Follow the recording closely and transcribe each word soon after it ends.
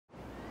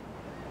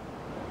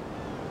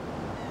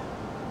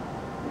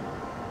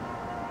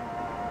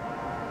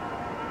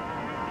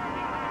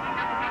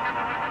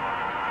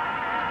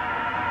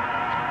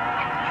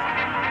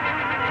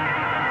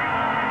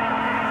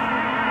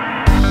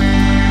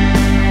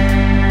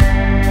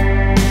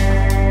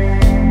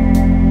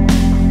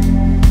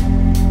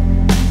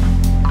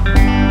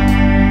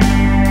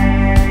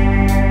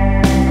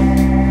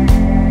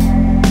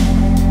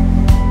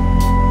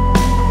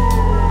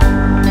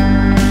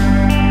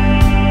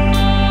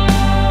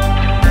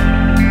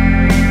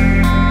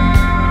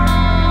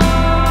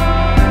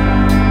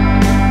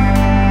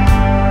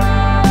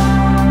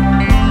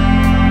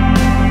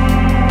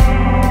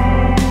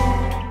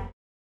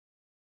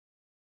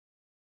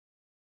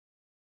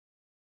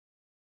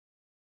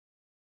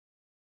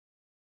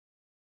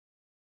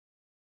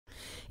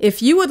If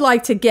you would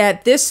like to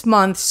get this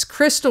month's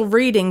crystal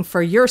reading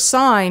for your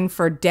sign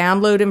for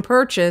download and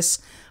purchase,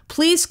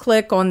 please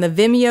click on the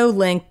Vimeo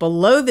link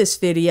below this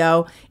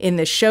video in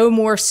the Show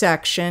More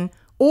section,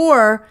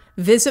 or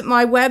visit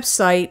my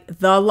website,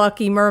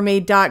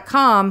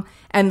 theluckymermaid.com,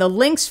 and the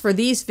links for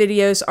these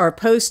videos are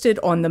posted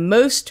on the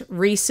most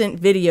recent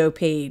video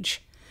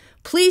page.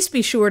 Please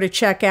be sure to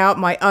check out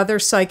my other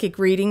psychic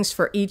readings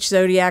for each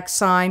zodiac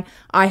sign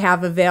I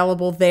have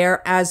available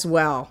there as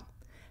well.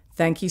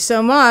 Thank you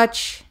so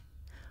much.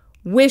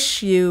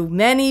 Wish you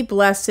many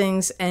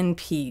blessings and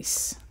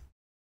peace.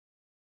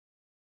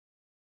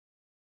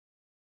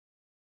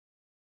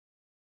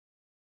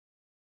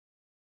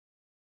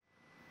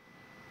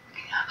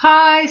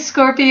 Hi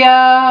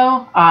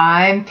Scorpio,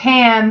 I'm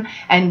Pam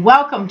and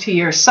welcome to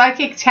your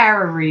Psychic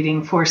Tarot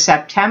reading for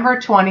September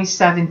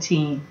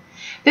 2017.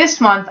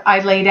 This month I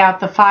laid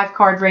out the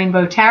 5-card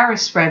Rainbow Tarot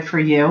spread for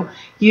you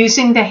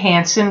using the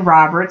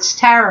Hanson-Roberts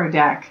Tarot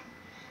deck.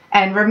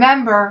 And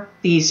remember,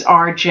 these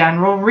are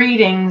general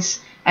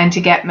readings, and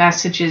to get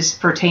messages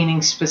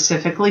pertaining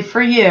specifically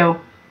for you,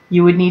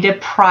 you would need a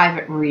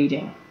private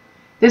reading.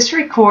 This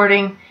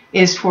recording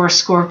is for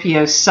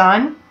Scorpio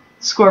Sun,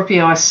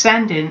 Scorpio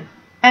Ascendant,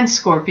 and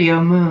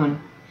Scorpio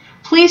Moon.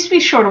 Please be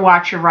sure to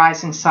watch your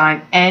rising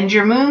sign and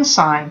your moon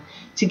sign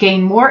to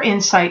gain more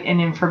insight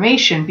and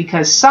information,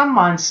 because some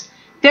months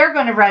they're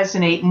going to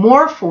resonate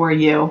more for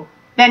you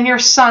than your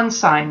sun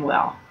sign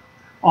will.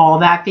 All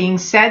that being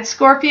said,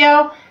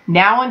 Scorpio,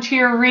 now into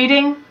your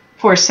reading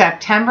for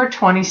September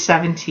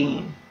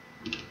 2017.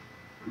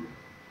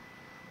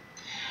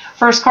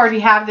 First card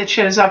you have that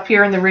shows up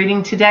here in the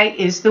reading today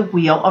is the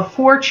Wheel of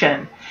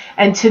Fortune.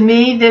 And to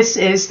me, this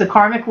is the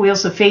karmic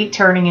wheels of fate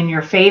turning in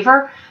your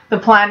favor, the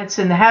planets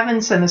in the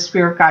heavens and the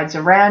spirit guides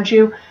around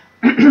you,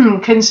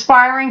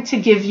 conspiring to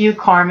give you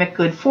karmic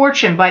good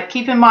fortune. But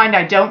keep in mind,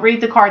 I don't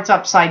read the cards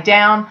upside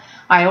down.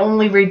 I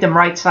only read them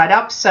right side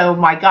up. So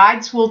my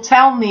guides will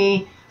tell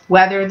me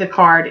whether the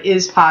card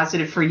is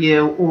positive for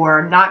you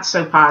or not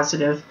so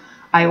positive.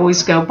 I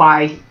always go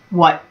by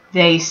what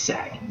they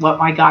say, what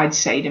my guides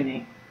say to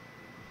me.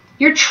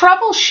 You're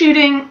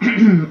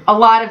troubleshooting a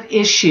lot of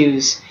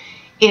issues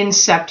in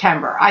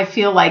September. I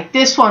feel like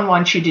this one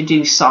wants you to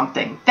do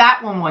something.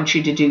 That one wants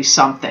you to do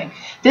something.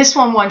 This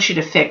one wants you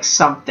to fix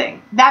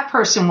something. That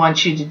person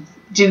wants you to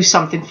do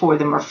something for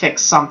them or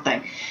fix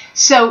something.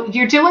 So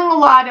you're doing a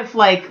lot of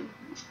like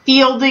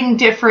fielding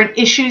different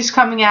issues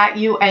coming at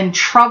you, and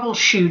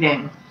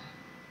troubleshooting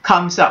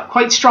comes up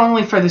quite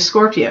strongly for the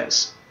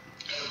Scorpios.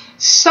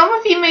 Some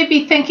of you may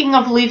be thinking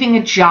of leaving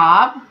a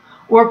job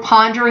or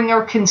pondering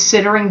or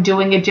considering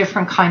doing a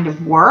different kind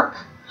of work.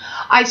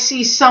 I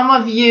see some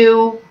of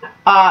you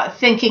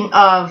thinking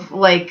of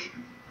like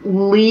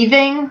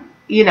leaving,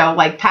 you know,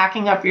 like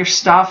packing up your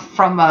stuff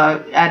from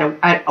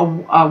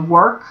a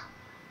work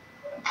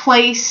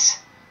place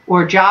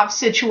or job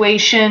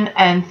situation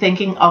and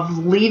thinking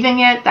of leaving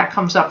it. That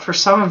comes up for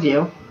some of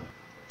you.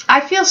 I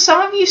feel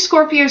some of you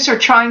Scorpios are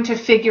trying to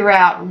figure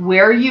out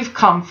where you've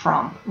come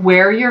from,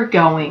 where you're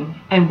going,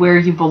 and where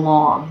you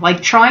belong.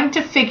 Like trying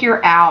to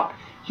figure out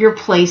your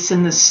place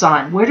in the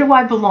sun. Where do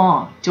I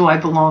belong? Do I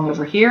belong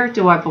over here?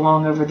 Do I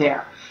belong over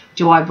there?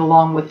 Do I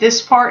belong with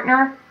this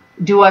partner?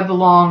 Do I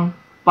belong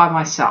by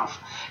myself?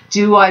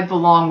 Do I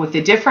belong with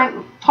a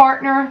different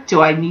partner? Do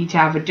I need to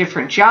have a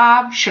different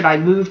job? Should I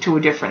move to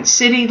a different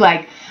city?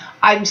 Like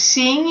I'm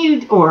seeing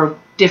you, or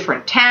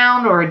different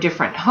town or a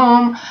different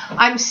home.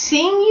 I'm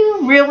seeing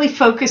you really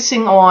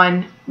focusing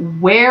on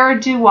where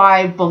do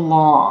I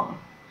belong?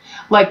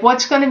 Like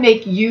what's going to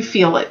make you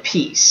feel at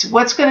peace?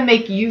 What's going to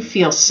make you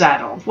feel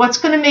settled? What's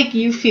going to make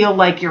you feel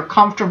like you're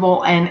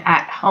comfortable and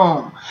at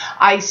home?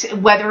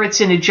 Whether it's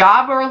in a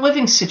job or a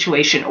living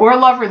situation or a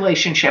love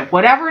relationship,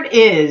 whatever it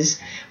is,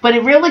 but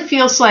it really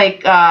feels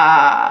like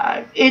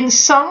in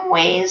some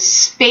ways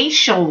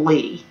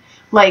spatially,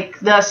 like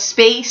the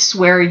space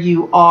where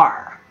you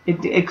are.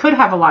 It could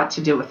have a lot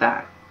to do with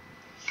that.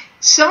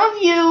 Some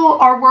of you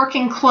are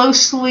working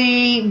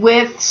closely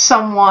with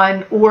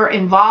someone or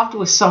involved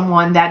with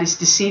someone that is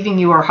deceiving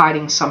you or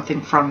hiding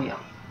something from you.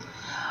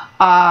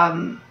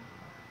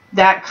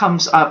 That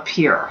comes up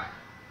here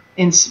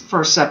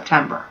for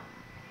September.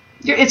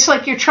 It's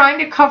like you're trying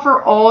to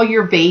cover all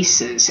your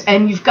bases,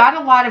 and you've got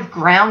a lot of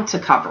ground to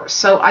cover.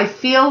 So I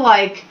feel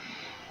like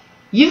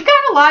you've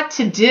got a lot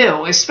to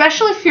do,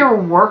 especially if you're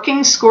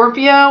working,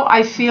 Scorpio.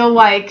 I feel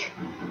like,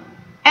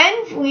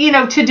 and, you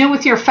know, to do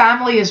with your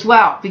family as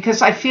well,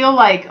 because I feel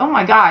like, oh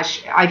my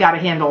gosh, I got to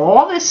handle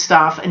all this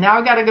stuff, and now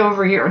I got to go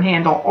over here and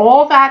handle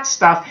all that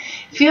stuff.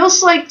 It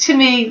feels like to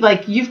me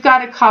like you've got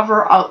to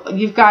cover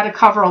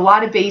a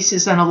lot of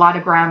bases and a lot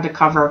of ground to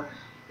cover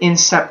in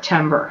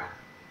September.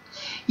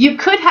 You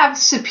could have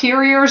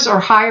superiors or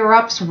higher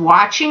ups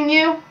watching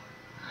you,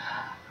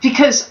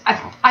 because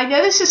I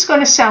know this is going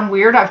to sound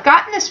weird. I've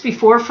gotten this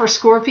before for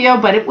Scorpio,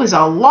 but it was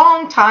a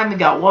long time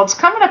ago. Well, it's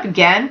coming up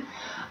again.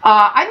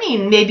 I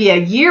mean, maybe a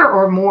year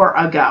or more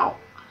ago.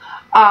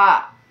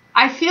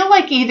 I feel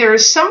like either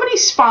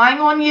somebody's spying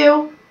on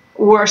you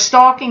or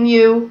stalking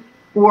you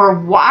or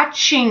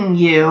watching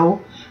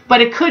you but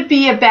it could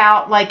be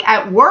about like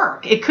at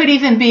work. It could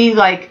even be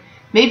like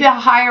maybe a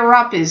higher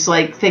up is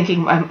like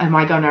thinking, am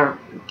I going to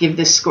give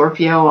this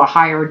Scorpio a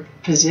higher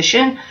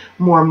position,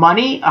 more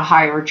money, a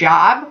higher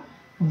job?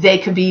 They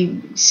could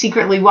be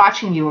secretly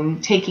watching you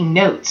and taking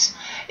notes.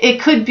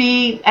 It could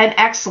be an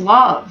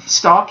ex-love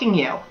stalking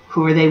you.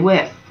 Who are they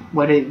with?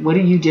 What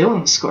are you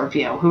doing,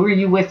 Scorpio? Who are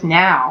you with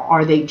now?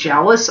 Are they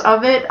jealous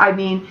of it? I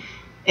mean,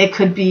 it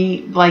could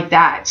be like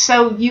that.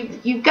 So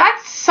you've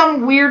got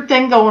some weird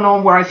thing going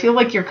on where I feel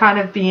like you're kind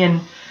of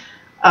being,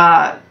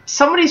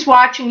 somebody's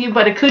watching you,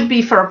 but it could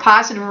be for a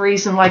positive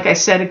reason. Like I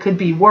said, it could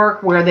be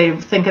work where they're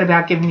thinking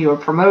about giving you a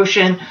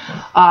promotion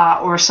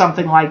or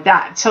something like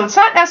that. So it's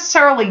not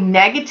necessarily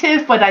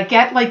negative, but I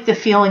get like the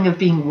feeling of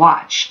being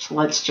watched.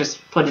 Let's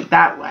just put it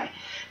that way.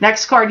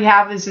 Next card you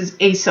have is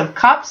Ace of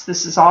Cups.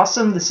 This is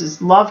awesome. This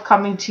is love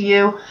coming to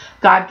you.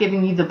 God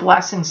giving you the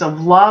blessings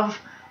of love,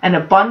 an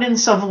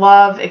abundance of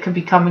love. It could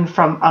be coming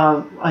from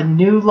a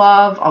new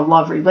love, a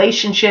love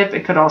relationship.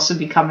 It could also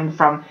be coming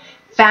from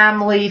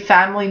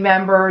family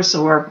members,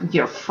 or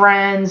your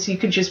friends. You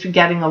could just be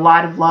getting a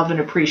lot of love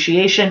and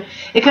appreciation.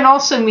 It can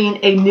also mean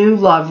a new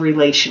love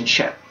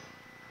relationship.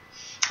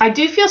 I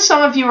do feel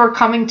some of you are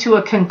coming to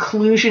a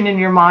conclusion in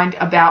your mind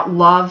about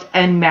love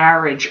and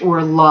marriage,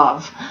 or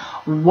love.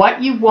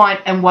 What you want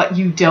and what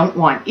you don't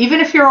want. Even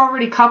if you're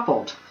already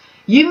coupled.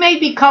 You may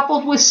be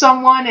coupled with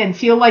someone and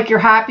feel like you're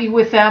happy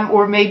with them,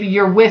 or maybe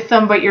you're with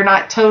them but you're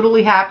not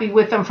totally happy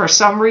with them. For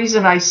some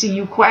reason, I see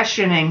you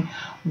questioning,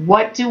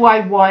 what do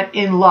I want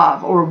in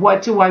love, or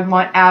what do I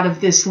want out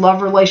of this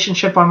love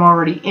relationship I'm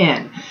already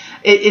in?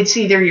 It's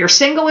either you're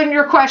single and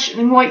you're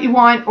questioning what you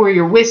want, or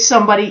you're with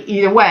somebody.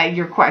 Either way,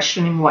 you're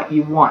questioning what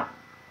you want.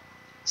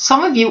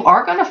 Some of you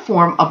are going to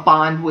form a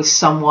bond with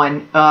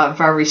someone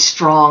very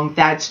strong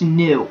that's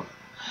new.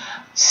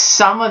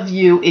 Some of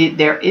you,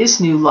 there is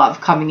new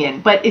love coming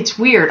in, but it's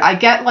weird. I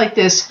get like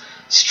this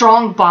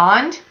strong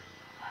bond.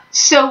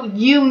 So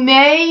you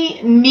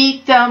may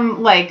meet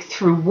them like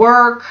through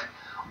work,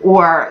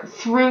 or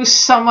through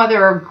some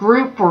other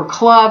group or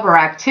club or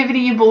activity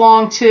you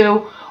belong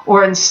to,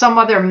 or in some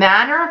other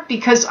manner,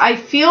 because I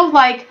feel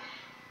like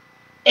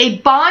a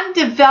bond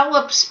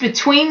develops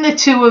between the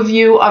two of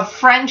you, a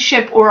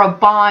friendship or a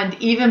bond,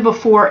 even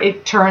before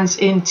it turns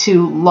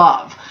into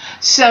love.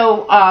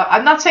 So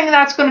I'm not saying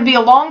that's going to be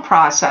a long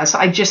process.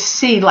 I just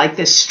see like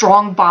this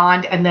strong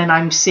bond, and then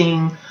I'm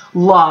seeing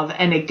love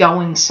and it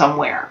going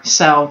somewhere.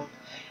 So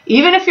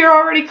even if you're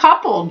already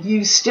coupled,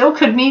 you still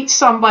could meet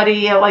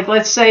somebody, like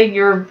let's say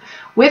you're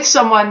with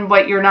someone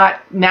but you're not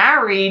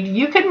married.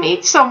 You could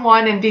meet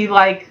someone and be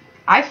like,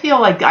 I feel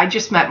like I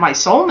just met my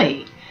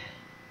soulmate.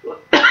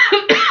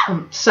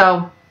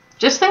 So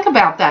just think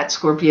about that,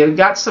 Scorpio. You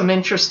got some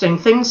interesting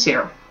things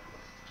here.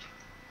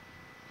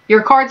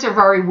 Your cards are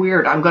very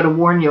weird. I'm going to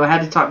warn you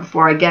ahead of time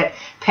before I get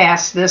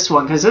past this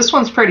one, because this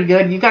one's pretty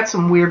good. You got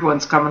some weird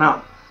ones coming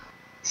up.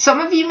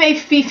 Some of you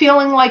may be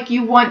feeling like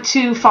you want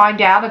to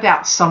find out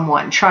about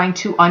someone, trying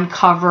to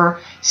uncover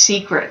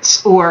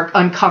secrets or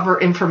uncover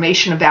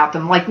information about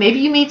them. Like maybe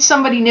you meet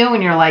somebody new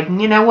and you're like,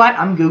 you know what,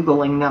 I'm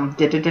Googling them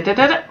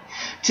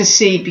to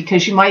see,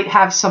 because you might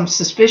have some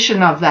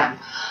suspicion of them.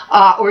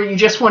 Or you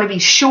just want to be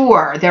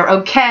sure they're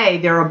okay,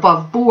 they're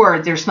above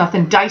board, there's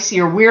nothing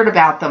dicey or weird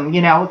about them.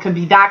 You know, it could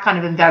be that kind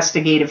of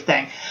investigative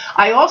thing.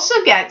 I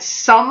also get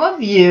some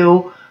of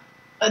you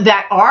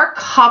that are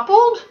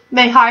coupled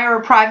may hire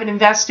a private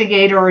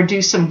investigator or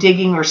do some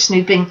digging or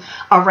snooping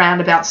around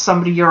about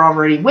somebody you're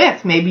already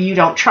with. Maybe you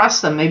don't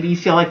trust them. Maybe you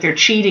feel like they're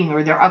cheating,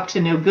 or they're up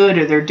to no good,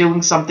 or they're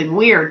doing something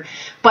weird.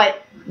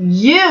 But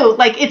you,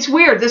 like, it's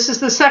weird. This is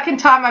the second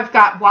time I've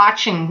got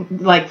watching.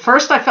 Like,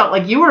 first I felt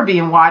like you were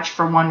being watched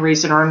for one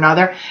reason or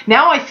another.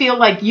 Now I feel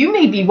like you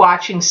may be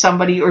watching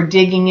somebody or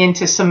digging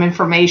into some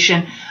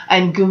information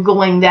and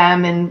Googling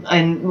them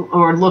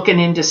or looking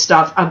into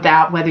stuff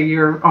about whether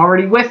you're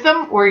already with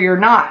them or you're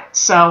not.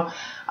 So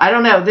I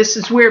don't know. This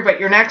is weird, but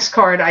your next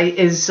card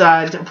is,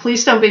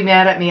 please don't be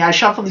mad at me. I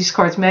shuffled these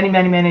cards many,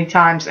 many, many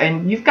times,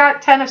 and you've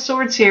got 10 of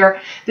Swords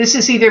here. This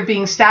is either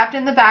being stabbed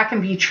in the back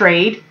and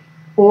betrayed,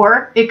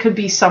 or it could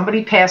be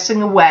somebody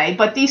passing away.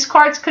 But these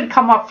cards could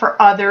come up for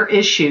other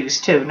issues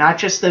too, not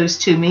just those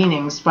two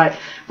meanings. But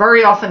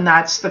very often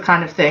that's the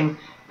kind of thing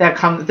that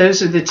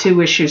those are the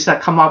two issues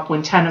that come up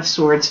when 10 of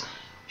Swords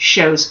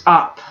shows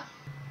up.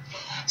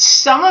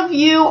 Some of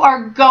you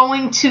are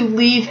going to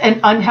leave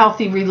an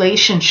unhealthy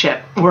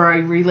relationship, or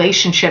a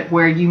relationship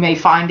where you may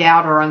find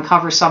out or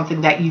uncover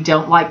something that you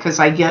don't like, because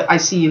I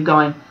see you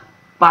going,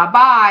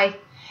 bye-bye.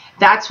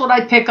 That's what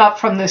I pick up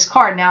from this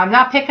card. Now, I'm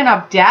not picking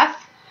up death.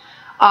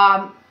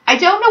 I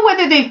don't know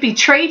whether they've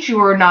betrayed you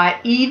or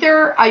not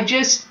either. I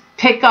just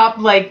pick up,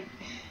 like,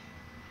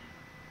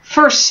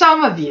 for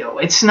some of you,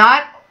 it's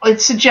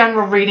a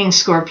general reading,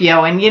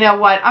 Scorpio. And you know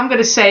what? I'm going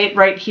to say it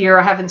right here.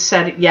 I haven't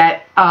said it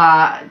yet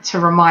to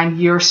remind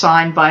your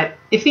sign. But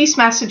if these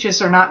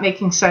messages are not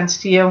making sense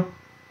to you,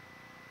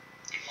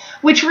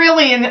 which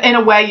really, in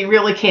a way, you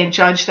really can't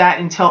judge that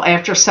until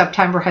after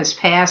September has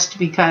passed,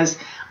 because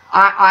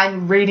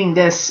I'm reading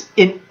this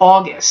in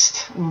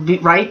August,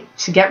 right?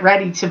 To get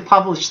ready to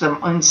publish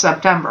them in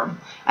September,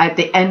 at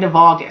the end of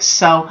August.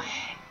 So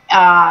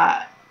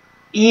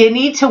you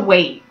need to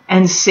wait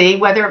and see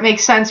whether it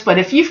makes sense. But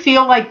if you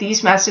feel like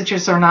these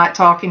messages are not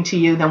talking to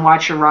you, then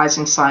watch your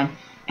rising sign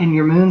and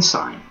your moon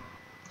sign.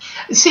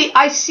 See,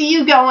 I see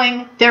you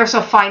going, there's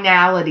a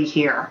finality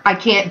here. I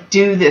can't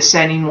do this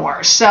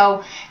anymore.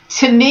 So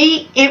to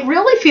me, it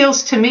really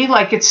feels to me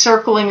like it's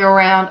circling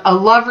around a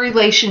love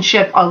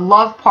relationship, a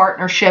love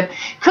partnership.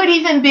 Could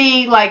even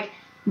be like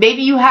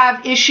maybe you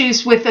have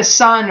issues with a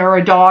son or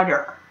a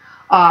daughter,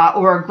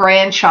 or a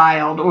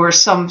grandchild or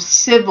some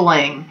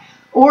sibling,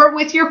 or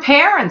with your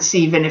parents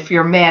even if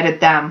you're mad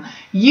at them.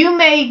 You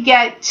may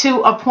get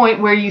to a point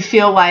where you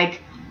feel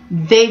like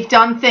they've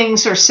done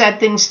things or said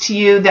things to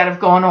you that have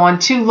gone on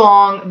too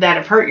long, that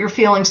have hurt your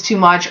feelings too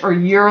much, or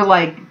you're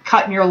like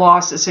cutting your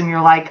losses and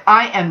you're like,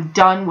 I am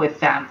done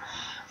with them.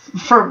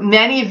 For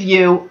many of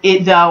you,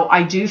 though,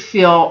 I do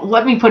feel,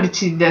 let me put it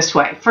to you this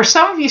way. For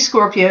some of you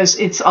Scorpios,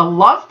 it's a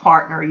love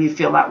partner you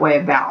feel that way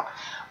about.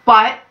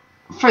 But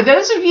for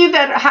those of you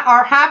that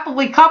are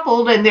happily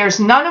coupled and there's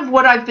none of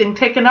what I've been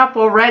picking up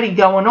already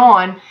going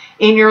on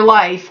in your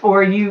life,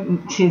 or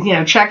you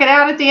know, check it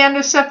out at the end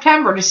of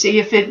September to see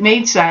if it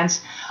made sense.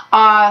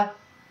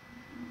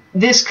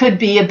 This could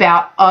be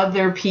about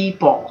other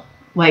people,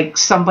 like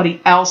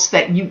somebody else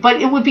that you,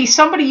 but it would be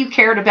somebody you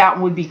cared about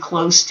and would be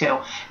close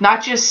to,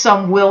 not just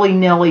some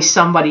willy-nilly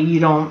somebody you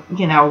don't,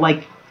 you know,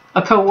 like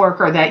a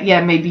coworker that,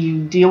 yeah, maybe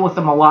you deal with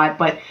them a lot,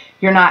 but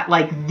you're not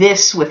like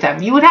this with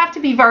them. You would have to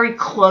be very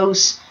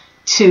close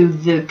to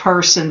the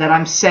person that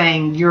I'm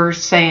saying, you're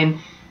saying,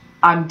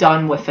 I'm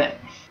done with it.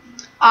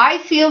 I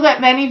feel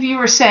that many of you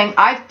are saying,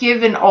 I've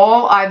given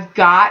all I've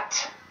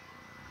got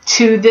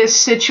to this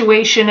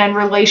situation and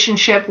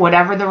relationship,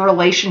 whatever the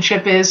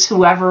relationship is,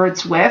 whoever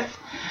it's with.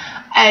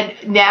 And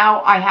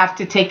now I have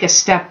to take a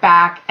step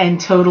back and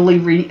totally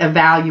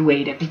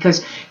reevaluate it,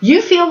 because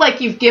you feel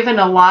like you've given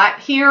a lot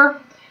here,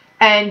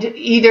 and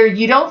either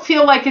you don't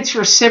feel like it's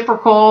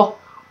reciprocal,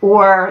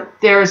 or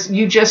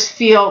you just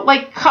feel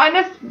like kind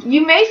of,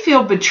 you may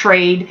feel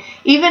betrayed,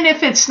 even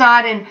if it's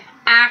not an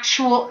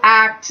actual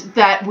act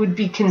that would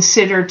be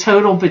considered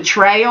total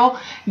betrayal.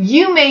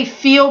 You may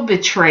feel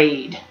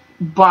betrayed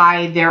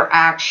by their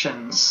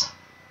actions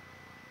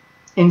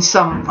in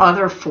some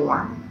other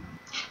form.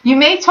 You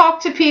may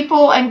talk to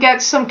people and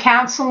get some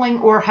counseling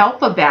or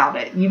help about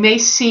it. You may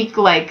seek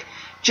like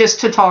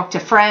just to talk to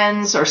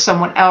friends or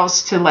someone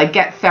else to like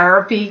get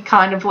therapy,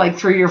 kind of like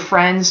through your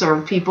friends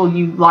or people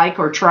you like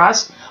or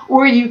trust.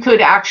 Or you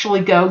could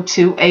actually go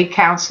to a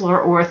counselor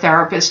or a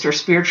therapist or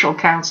spiritual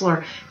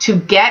counselor to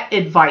get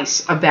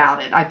advice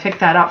about it. I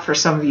picked that up for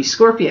some of you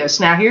Scorpios.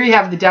 Now here you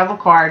have the Devil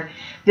card.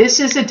 This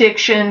is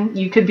addiction.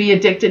 You could be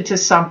addicted to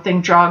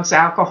something: drugs,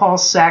 alcohol,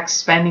 sex,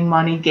 spending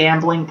money,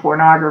 gambling,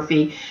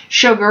 pornography,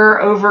 sugar,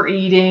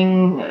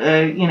 overeating,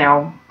 you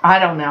know, I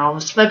don't know,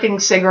 smoking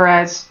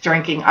cigarettes,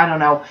 drinking, I don't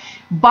know.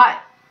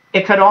 But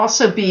it could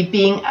also be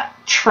being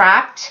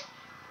trapped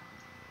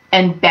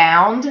and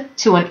bound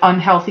to an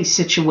unhealthy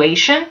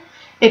situation.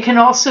 It can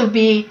also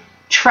be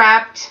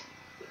trapped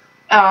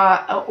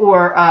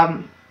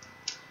or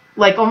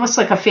like almost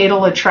like a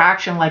fatal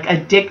attraction, like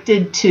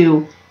addicted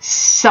to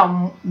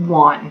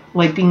someone,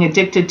 like being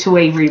addicted to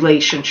a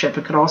relationship.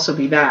 It could also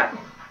be that.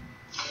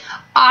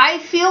 I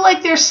feel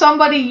like there's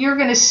somebody you're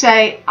going to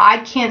say, I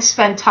can't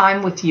spend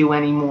time with you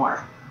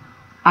anymore.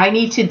 I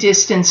need to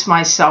distance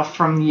myself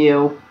from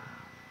you.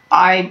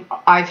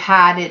 I've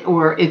had it,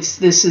 or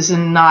this is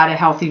not a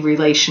healthy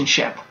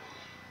relationship.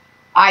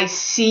 I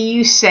see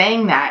you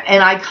saying that,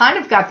 and I kind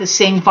of got the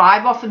same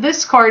vibe off of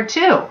this card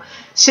too.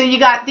 So you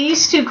got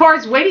these two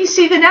cards. Wait till you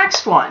see the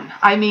next one.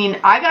 I mean,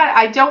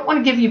 I don't want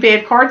to give you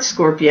bad cards,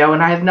 Scorpio,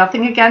 and I have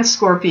nothing against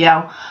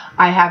Scorpio.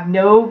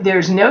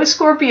 There's no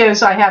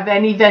Scorpios I have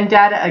any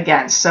vendetta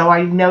against. So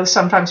I know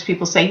sometimes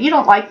people say, you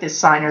don't like this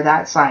sign or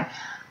that sign.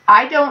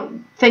 I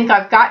don't think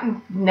I've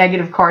gotten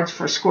negative cards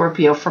for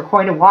Scorpio for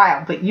quite a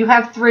while, but you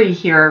have three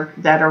here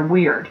that are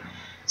weird.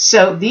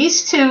 So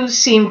these two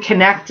seem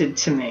connected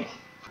to me.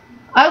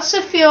 I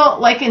also feel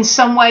like in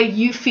some way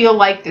you feel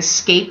like the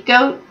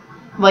scapegoat,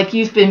 like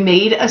you've been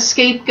made a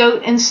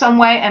scapegoat in some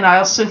way, and I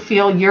also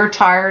feel you're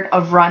tired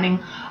of running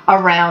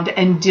around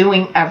and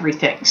doing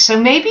everything. So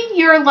maybe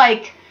you're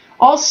like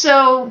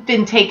also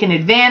been taken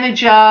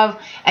advantage of,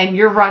 and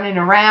you're running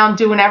around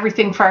doing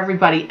everything for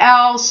everybody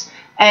else,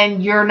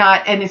 and you're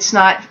not, and it's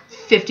not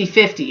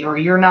 50-50, or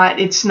you're not,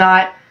 it's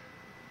not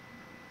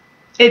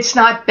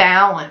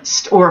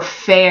balanced or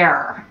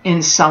fair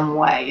in some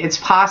way. It's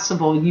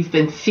possible you've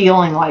been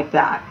feeling like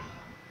that.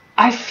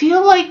 I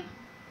feel like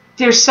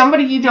there's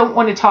somebody you don't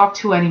want to talk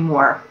to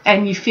anymore,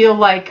 and you feel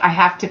like I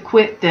have to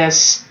quit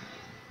this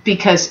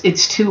because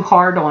it's too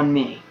hard on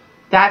me.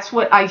 That's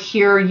what I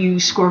hear you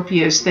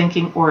Scorpios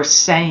thinking or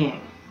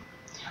saying.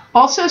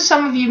 Also,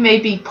 some of you may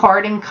be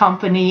parting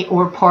company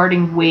or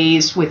parting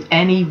ways with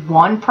any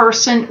one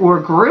person or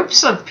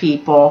groups of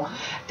people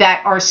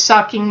that are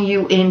sucking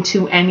you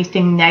into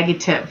anything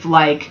negative,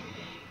 like,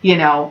 you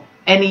know,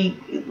 any,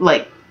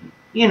 like,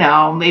 you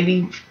know,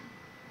 maybe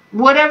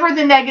whatever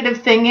the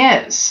negative thing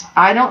is.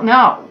 I don't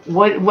know.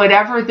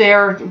 Whatever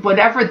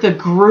the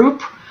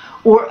group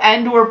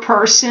or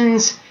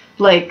person's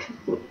like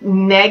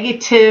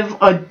negative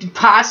or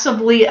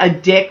possibly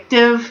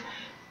addictive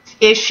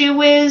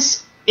issue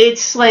is,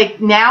 it's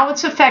like now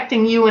it's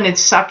affecting you and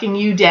it's sucking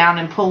you down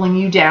and pulling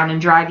you down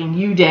and dragging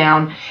you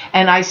down.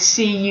 And I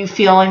see you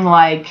feeling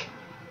like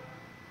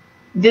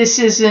this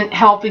isn't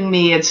helping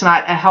me. It's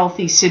not a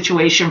healthy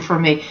situation for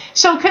me.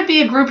 So it could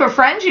be a group of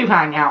friends you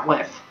hang out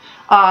with,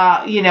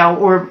 you know,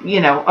 or,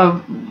 you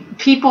know,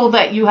 people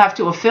that you have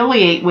to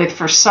affiliate with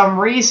for some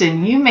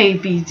reason. You may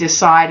be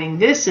deciding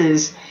this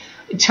is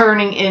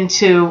turning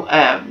into,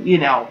 you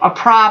know, a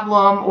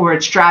problem, or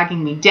it's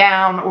dragging me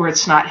down, or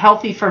it's not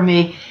healthy for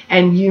me.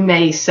 And you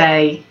may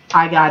say,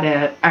 I got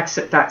to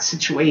exit that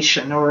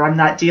situation, or I'm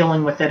not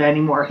dealing with it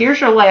anymore.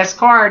 Here's your last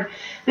card.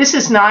 This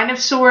is Nine of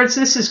Swords.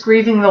 This is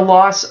grieving the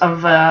loss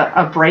of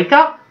a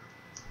breakup.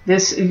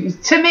 This,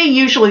 to me,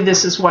 usually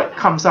this is what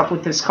comes up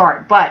with this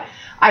card. But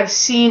I've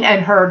seen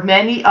and heard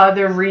many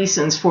other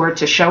reasons for it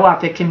to show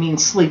up. It can mean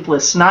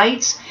sleepless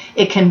nights.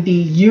 It can be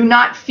you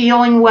not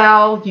feeling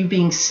well, you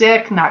being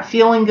sick, not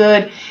feeling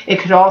good. It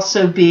could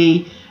also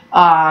be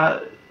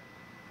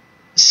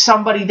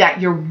somebody that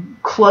you're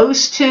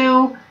close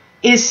to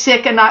is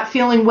sick and not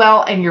feeling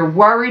well, and you're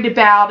worried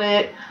about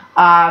it.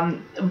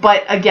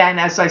 But again,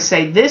 as I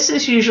say, this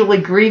is usually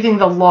grieving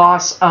the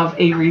loss of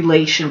a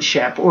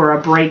relationship, or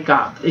a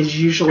breakup is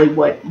usually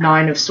what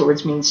Nine of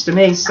Swords means to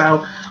me.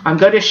 So I'm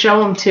going to show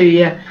them to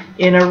you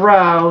in a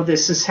row.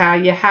 This is how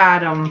you had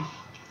them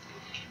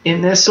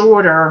in this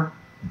order.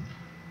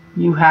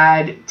 You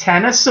had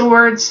Ten of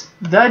Swords,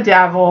 the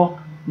Devil,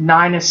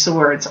 Nine of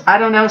Swords. I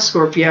don't know,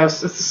 Scorpio.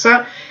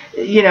 So,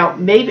 you know,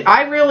 maybe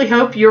I really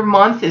hope your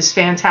month is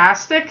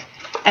fantastic,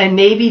 and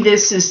maybe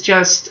this is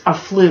just a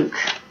fluke.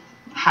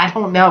 I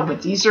don't know,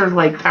 but these are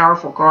like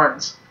powerful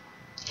cards.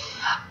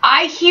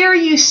 I hear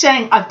you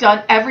saying, I've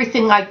done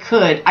everything I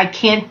could. I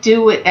can't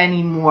do it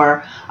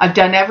anymore. I've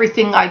done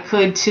everything I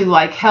could to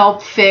like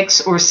help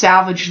fix or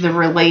salvage the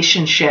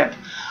relationship.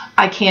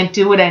 I can't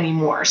do it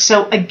anymore.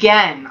 So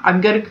again,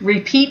 I'm going to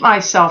repeat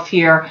myself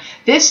here.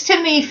 This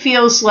to me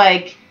feels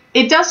like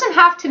it doesn't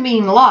have to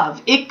mean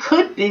love. It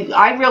could be,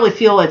 I really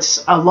feel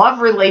it's a love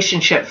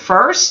relationship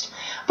first,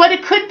 but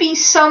it could be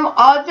some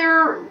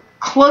other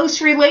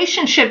close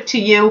relationship to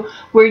you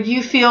where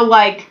you feel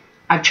like,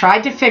 I've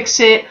tried to fix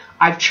it,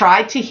 I've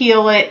tried to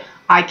heal it,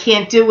 I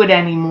can't do it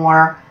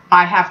anymore,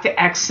 I have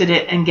to exit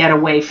it and get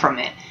away from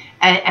it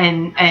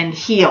and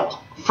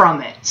heal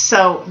from it.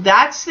 So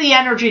that's the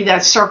energy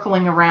that's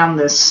circling around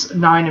this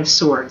Nine of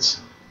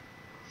Swords.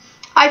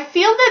 I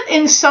feel that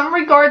in some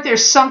regard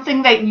there's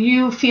something that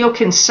you feel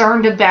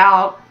concerned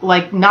about,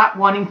 like not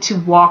wanting to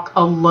walk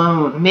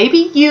alone.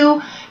 Maybe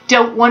you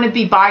don't want to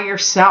be by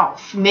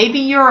yourself. Maybe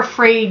you're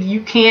afraid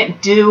you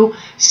can't do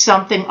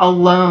something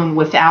alone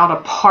without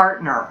a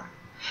partner.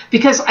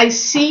 Because I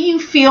see you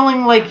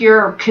feeling like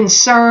you're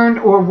concerned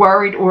or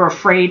worried or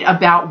afraid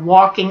about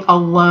walking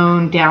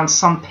alone down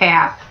some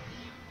path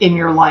in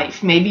your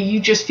life. Maybe you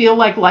just feel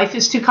like life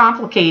is too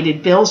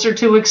complicated, bills are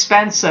too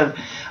expensive,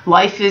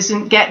 life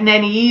isn't getting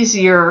any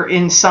easier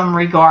in some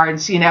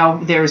regards. You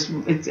know,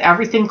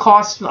 everything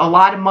costs a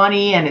lot of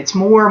money, and it's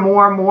more and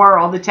more and more,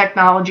 all the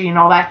technology and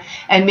all that.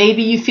 And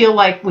maybe you feel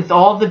like with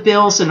all the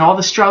bills and all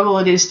the struggle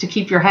it is to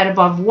keep your head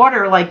above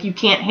water, like you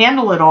can't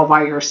handle it all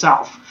by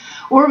yourself.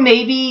 Or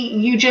maybe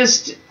you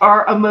just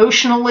are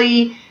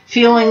emotionally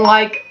feeling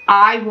like,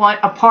 I want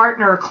a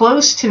partner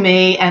close to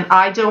me and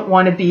I don't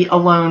want to be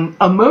alone,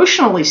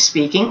 emotionally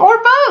speaking,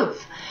 or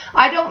both.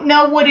 I don't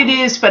know what it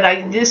is,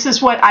 but this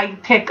is what I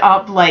pick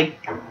up,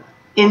 like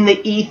in the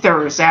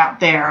ethers out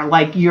there,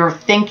 like you're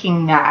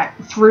thinking that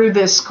through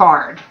this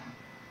card.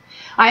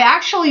 I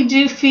actually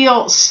do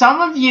feel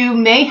some of you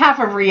may have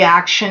a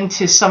reaction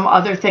to some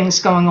other things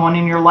going on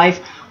in your life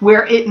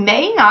where it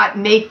may not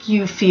make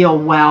you feel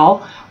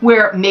well,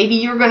 where maybe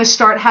you're going to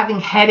start having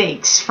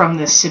headaches from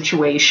this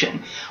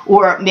situation,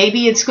 or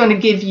maybe it's going to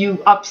give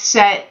you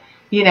upset,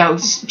 you know,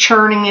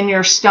 churning in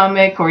your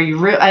stomach, or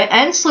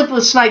and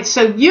sleepless nights.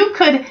 So you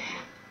could,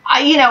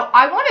 you know,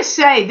 I want to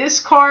say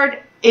this card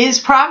is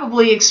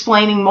probably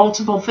explaining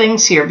multiple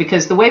things here,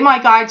 because the way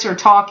my guides are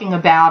talking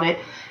about it,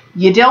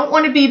 you don't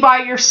want to be by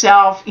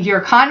yourself. You're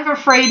kind of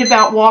afraid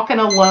about walking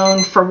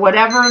alone for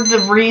whatever the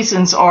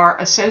reasons are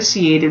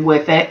associated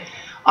with it.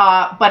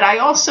 But I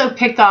also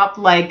pick up,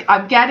 like,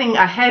 I'm getting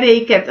a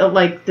headache at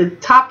like the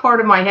top part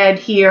of my head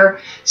here.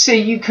 So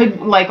you could,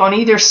 like, on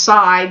either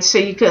side, so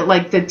you could,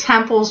 like, the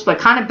temples, but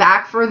kind of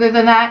back further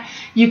than that,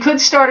 you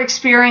could start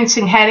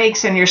experiencing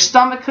headaches, and your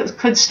stomach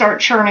could start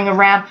churning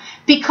around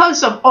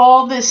because of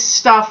all this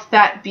stuff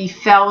that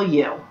befell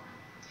you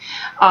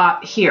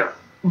here.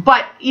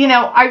 But, you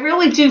know, I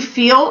really do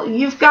feel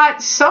you've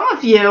got, some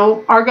of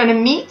you are going to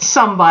meet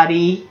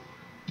somebody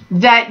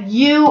that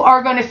you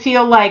are going to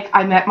feel like,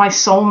 I met my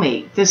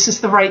soulmate. This is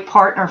the right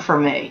partner for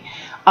me.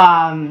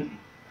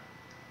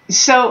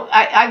 So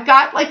I've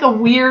got like a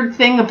weird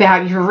thing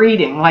about your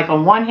reading. Like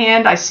on one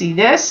hand, I see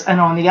this, and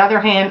on the other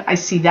hand, I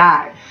see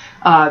that,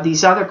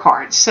 these other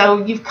cards.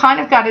 So you've kind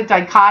of got a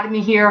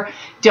dichotomy here.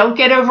 Don't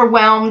get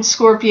overwhelmed,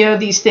 Scorpio.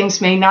 These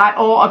things may not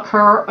all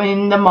occur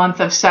in the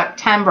month of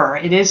September.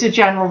 It is a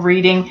general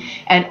reading,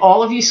 and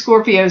all of you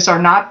Scorpios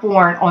are not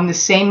born on the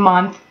same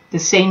month, the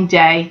same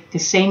day, the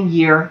same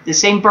year, the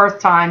same birth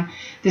time,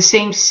 the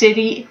same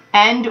city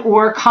and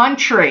or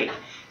country.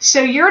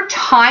 So your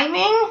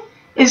timing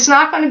is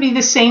not going to be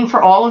the same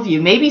for all of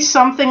you. Maybe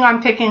something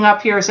I'm picking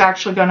up here is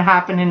actually going to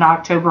happen in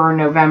October or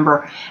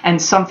November,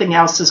 and something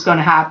else is going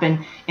to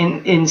happen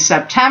in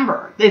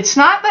September. It's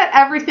not that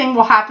everything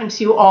will happen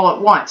to you all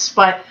at once,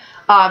 but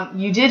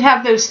you did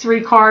have those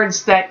three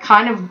cards that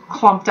kind of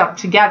clumped up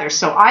together.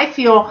 So I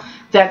feel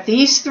that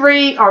these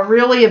three are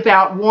really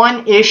about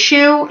one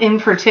issue in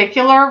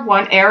particular,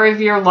 one area of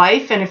your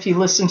life. And if you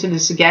listen to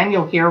this again,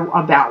 you'll hear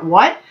about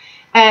what.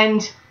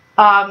 And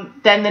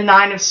then the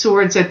Nine of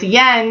Swords at the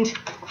end,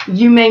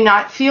 you may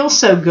not feel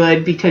so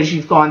good because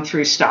you've gone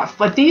through stuff.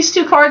 But these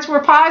two cards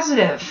were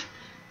positive.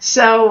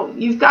 So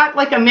you've got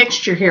like a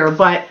mixture here.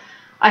 But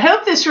I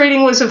hope this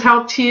reading was of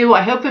help to you.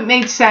 I hope it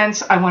made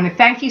sense. I want to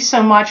thank you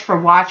so much for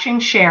watching,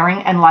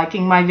 sharing, and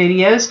liking my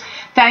videos.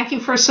 Thank you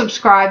for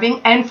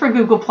subscribing and for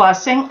Google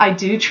Plusing. I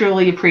do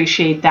truly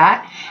appreciate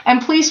that.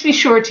 And please be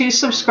sure to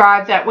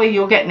subscribe. That way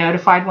you'll get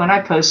notified when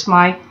I post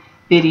my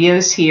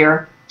videos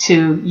here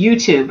to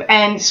YouTube.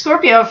 And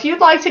Scorpio, if you'd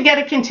like to get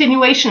a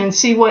continuation and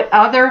see what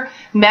other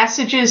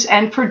messages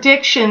and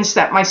predictions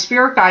that my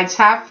spirit guides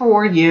have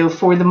for you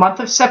for the month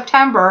of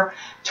September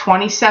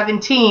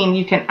 2017,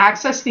 you can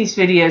access these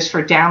videos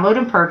for download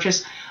and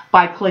purchase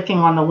by clicking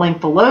on the link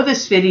below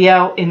this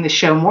video in the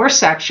Show More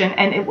section,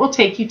 and it will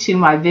take you to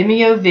my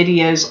Vimeo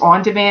videos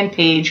on demand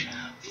page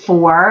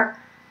for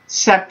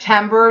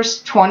September's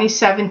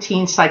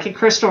 2017 psychic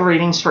crystal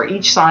readings for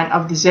each sign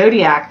of the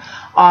zodiac.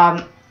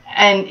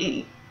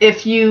 And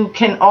if you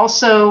can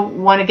also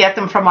want to get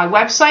them from my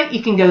website,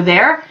 you can go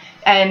there,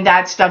 and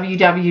that's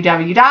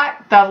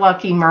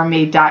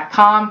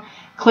www.theluckymermaid.com.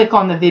 Click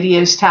on the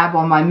videos tab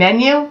on my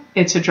menu.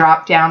 It's a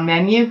drop-down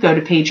menu. Go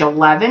to page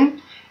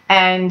 11,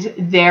 and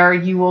there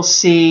you will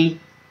see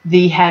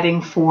the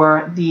heading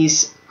for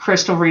these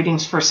crystal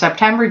readings for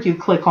September. You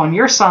click on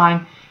your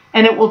sign,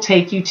 and it will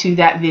take you to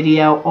that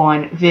video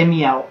on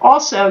Vimeo.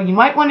 Also, you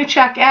might want to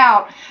check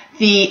out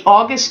the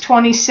August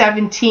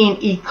 2017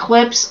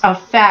 eclipse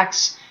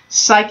effects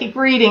psychic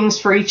readings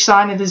for each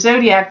sign of the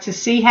zodiac to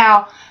see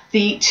how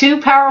the two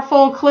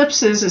powerful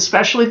eclipses,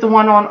 especially the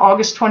one on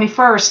August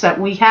 21st that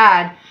we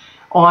had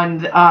on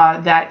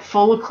that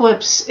full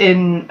eclipse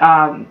in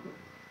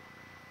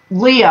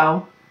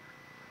Leo,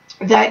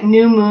 that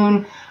new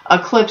moon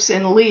eclipse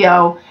in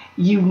Leo,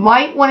 you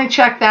might want to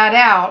check that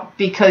out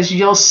because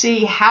you'll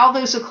see how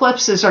those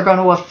eclipses are going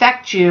to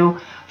affect you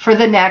for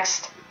the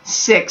next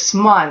 6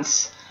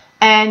 months.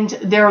 And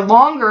they're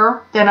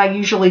longer than I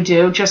usually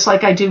do, just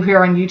like I do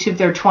here on YouTube.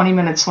 They're 20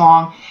 minutes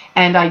long.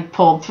 And I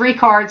pulled 3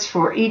 cards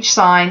for each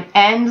sign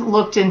and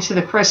looked into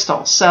the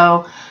crystal.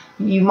 So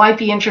you might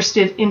be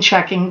interested in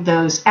checking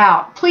those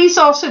out. Please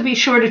also be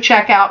sure to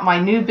check out my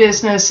new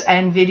business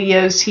and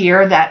videos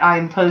here that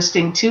I'm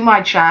posting to my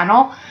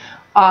channel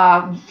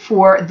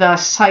for the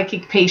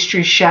Psychic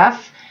Pastry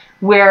Chef,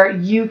 where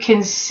you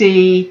can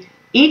see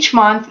each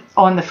month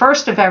on the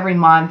first of every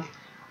month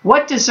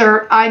what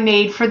dessert I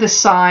made for the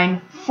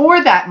sign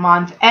for that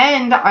month,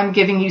 and I'm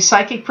giving you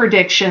psychic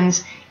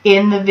predictions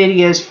in the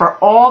videos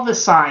for all the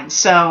signs.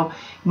 So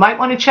you might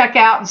want to check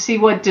out and see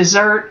what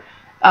dessert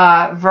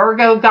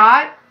Virgo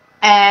got,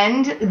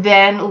 and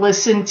then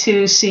listen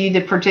to see the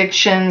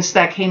predictions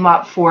that came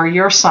up for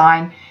your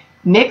sign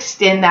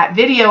mixed in that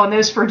video, and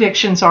those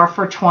predictions are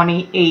for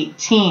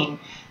 2018.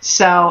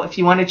 So if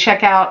you want to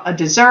check out a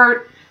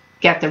dessert,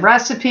 get the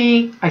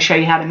recipe, I show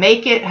you how to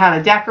make it, how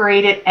to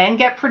decorate it, and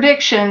get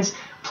predictions,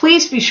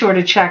 please be sure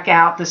to check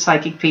out the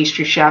Psychic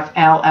Pastry Chef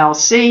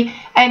LLC.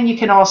 And you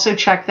can also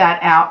check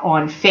that out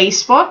on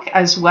Facebook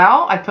as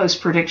well. I post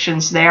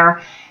predictions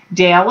there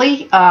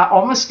daily,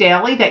 almost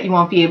daily, that you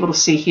won't be able to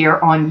see here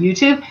on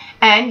YouTube.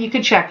 And you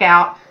can check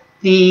out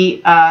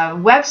the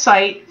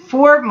website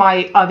for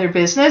my other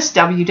business,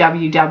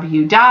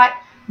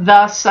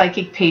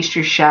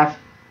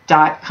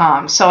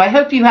 www.thepsychicpastrychef.com. So I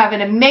hope you have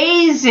an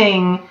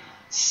amazing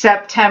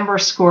September,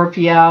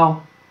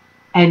 Scorpio,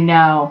 and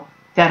know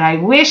that I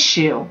wish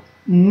you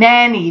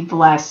many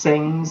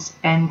blessings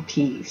and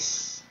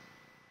peace.